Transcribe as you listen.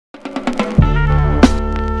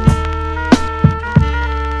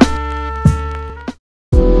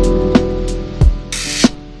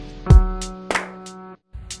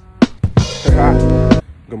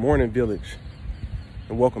morning, village,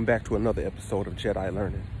 and welcome back to another episode of Jedi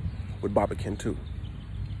Learning with Baba Kentu.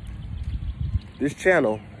 This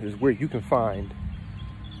channel is where you can find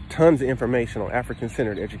tons of information on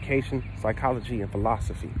African-centered education, psychology, and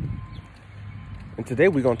philosophy. And today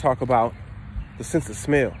we're going to talk about the sense of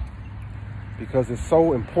smell, because it's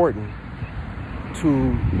so important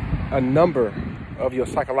to a number of your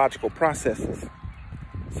psychological processes,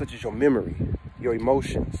 such as your memory, your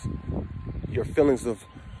emotions, your feelings of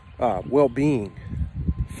well-being,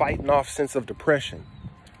 fighting off sense of depression.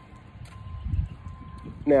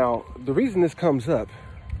 Now, the reason this comes up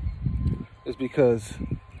is because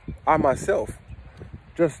I myself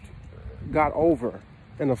just got over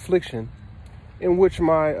an affliction in which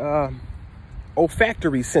my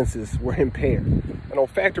olfactory senses were impaired. And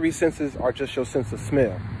olfactory senses are just your sense of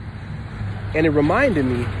smell. And it reminded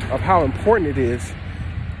me of how important it is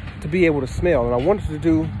to be able to smell. And I wanted to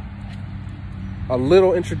do a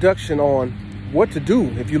little introduction on what to do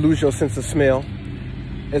if you lose your sense of smell,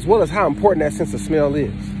 as well as how important that sense of smell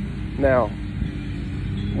is. Now,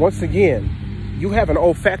 once again, you have an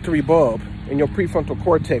olfactory bulb in your prefrontal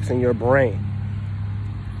cortex in your brain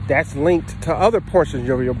that's linked to other portions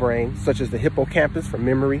of your brain, such as the hippocampus for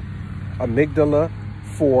memory, amygdala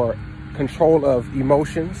for control of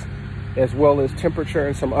emotions, as well as temperature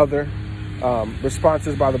and some other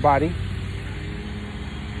responses by the body.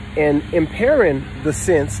 And impairing the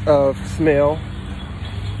sense of smell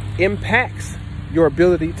impacts your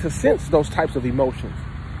ability to sense those types of emotions.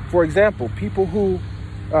 For example, people who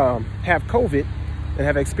have COVID and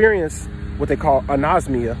have experienced what they call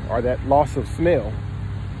anosmia, or that loss of smell,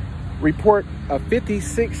 report a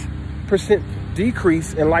 56%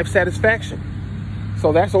 decrease in life satisfaction.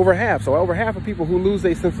 So that's over half. So over half of people who lose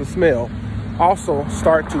their sense of smell also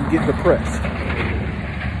start to get depressed.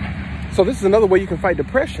 So this is another way you can fight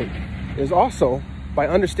depression, is also by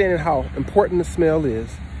understanding how important the smell is,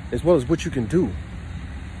 as well as what you can do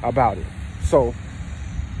about it. So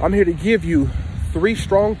I'm here to give you 3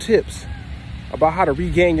 strong tips about how to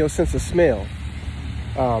regain your sense of smell,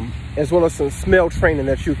 as well as some smell training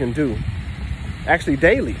that you can do actually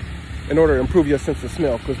daily in order to improve your sense of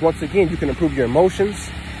smell. Because once again, you can improve your emotions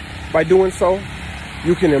by doing so.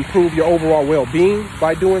 You can improve your overall well-being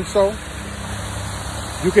by doing so.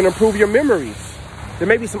 You can improve your memories. There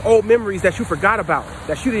may be some old memories that you forgot about,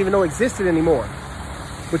 that you didn't even know existed anymore,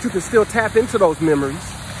 but you can still tap into those memories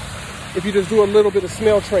if you just do a little bit of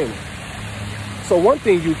smell training. So one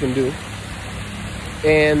thing you can do,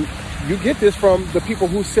 and you get this from the people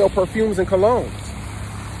who sell perfumes and colognes,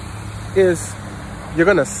 is you're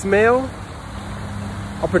gonna smell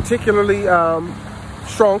a particularly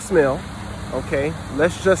strong smell, okay?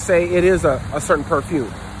 Let's just say it is a certain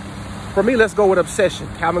perfume. For me, let's go with Obsession,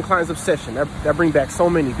 Calvin Klein's Obsession. That brings back so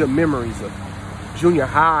many good memories of junior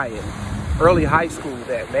high and early high school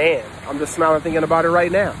that, man, I'm just smiling thinking about it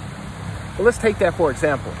right now. Well, let's take that for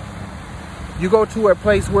example. You go to a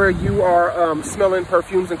place where you are smelling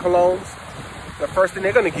perfumes and colognes, the first thing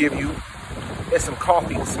they're gonna give you is some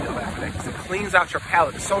coffee to smell after that, because it cleans out your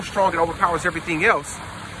palate. It's so strong it overpowers everything else,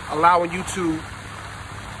 allowing you to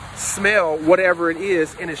smell whatever it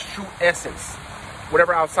is in its true essence,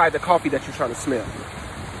 whatever outside the coffee that you're trying to smell.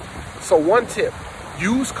 So one tip,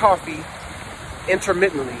 use coffee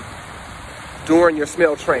intermittently during your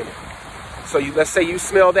smell training. So let's say you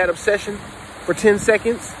smell that Obsession for 10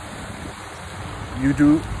 seconds, you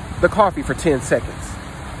do the coffee for 10 seconds.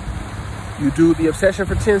 You do the Obsession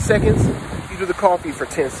for 10 seconds, you do the coffee for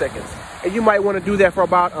 10 seconds. And you might want to do that for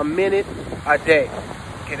about a minute a day.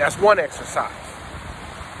 Okay, that's one exercise.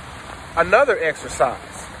 Another exercise,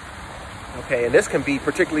 okay, and this can be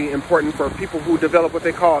particularly important for people who develop what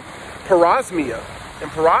they call parosmia.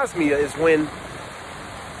 And parosmia is when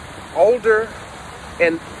older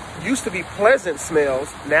and used to be pleasant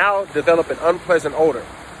smells now develop an unpleasant odor.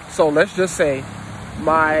 So let's just say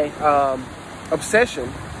my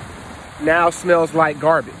Obsession now smells like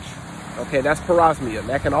garbage. Okay, that's parosmia.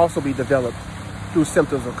 That can also be developed through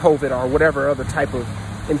symptoms of COVID or whatever other type of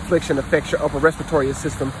infliction affects your upper respiratory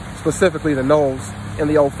system, specifically the nose and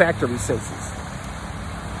the olfactory senses.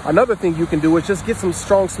 Another thing you can do is just get some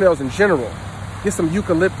strong smells in general. Get some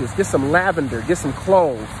eucalyptus, get some lavender, get some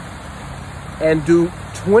cloves, and do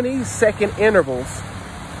 20-second intervals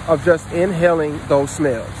of just inhaling those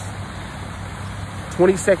smells.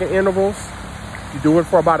 20-second intervals, you do it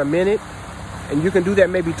for about a minute, and you can do that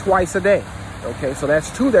maybe twice a day. Okay, so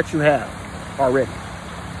that's 2 that you have already.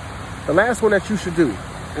 The last one that you should do,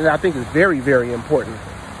 and I think is very, very important,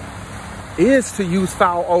 is to use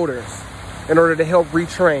foul odors in order to help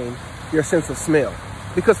retrain your sense of smell.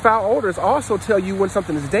 Because foul odors also tell you when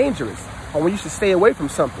something is dangerous. or when you should stay away from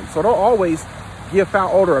something. So don't always give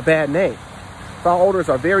foul odor a bad name. Foul odors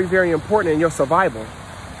are very, very important in your survival.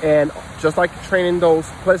 And just like training those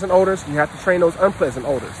pleasant odors, you have to train those unpleasant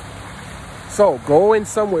odors. So go in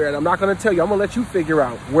somewhere, and I'm not going to tell you, I'm going to let you figure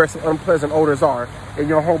out where some unpleasant odors are in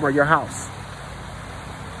your home or your house.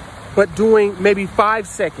 But doing maybe 5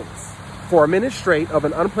 seconds for a minute straight of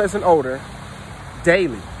an unpleasant odor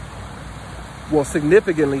daily will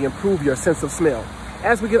significantly improve your sense of smell.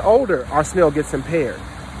 As we get older, our smell gets impaired.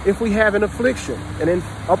 If we have an affliction, an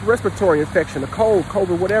upper respiratory infection, a cold,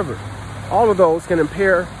 COVID, whatever, all of those can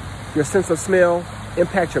impair your sense of smell,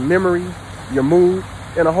 impact your memory, your mood,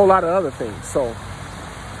 and a whole lot of other things. So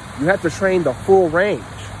you have to train the full range.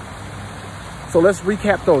 So let's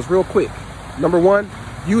recap those real quick. Number 1,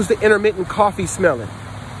 use the intermittent coffee smelling.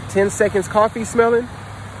 10 seconds coffee smelling,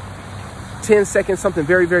 10 seconds something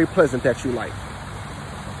very, very pleasant that you like.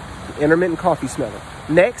 Intermittent coffee smelling.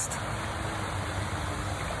 Next,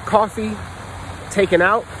 coffee taken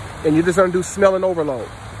out, and you're just gonna do smelling overload.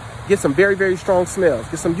 Get some very, very strong smells.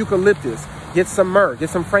 Get some eucalyptus, get some myrrh, get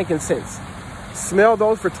some frankincense. Smell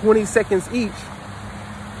those for 20 seconds each.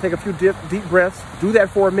 Take a few deep breaths. Do that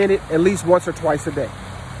for a minute, at least once or twice a day.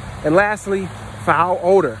 And lastly, foul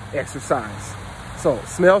odor exercise. So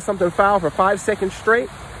smell something foul for 5 seconds straight.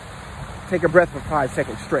 Take a breath for 5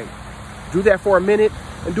 seconds straight. Do that for a minute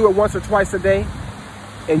and do it once or twice a day.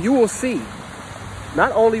 And you will see,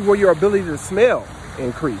 not only will your ability to smell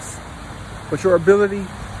increase, but your ability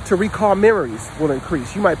to recall memories will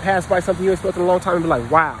increase. You might pass by something you ain't smelled in a long time and be like,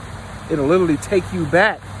 wow. It'll literally take you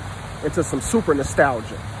back into some super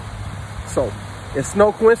nostalgia. So it's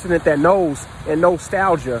no coincidence that nose and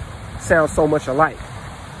nostalgia sound so much alike.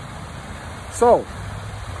 So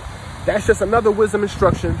that's just another wisdom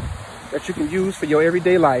instruction that you can use for your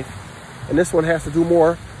everyday life. And this one has to do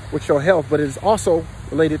more with your health, but it is also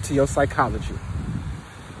related to your psychology.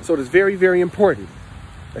 So it is very, very important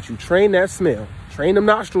that you train that smell, train them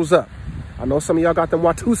nostrils up. I know some of y'all got them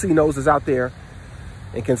Watusi noses out there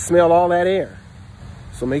and can smell all that air.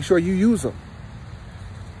 So make sure you use them,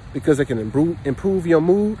 because it can improve your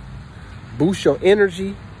mood, boost your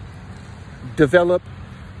energy, develop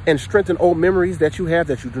and strengthen old memories that you have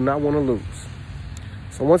that you do not want to lose.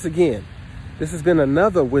 So once again, this has been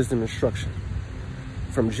another wisdom instruction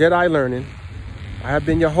from Jedi Learning. I have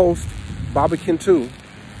been your host, Baba Kintu.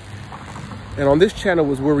 And on this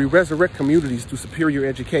channel is where we resurrect communities through superior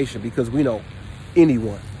education, because we know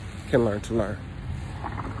anyone can learn to learn.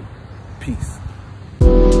 Peace.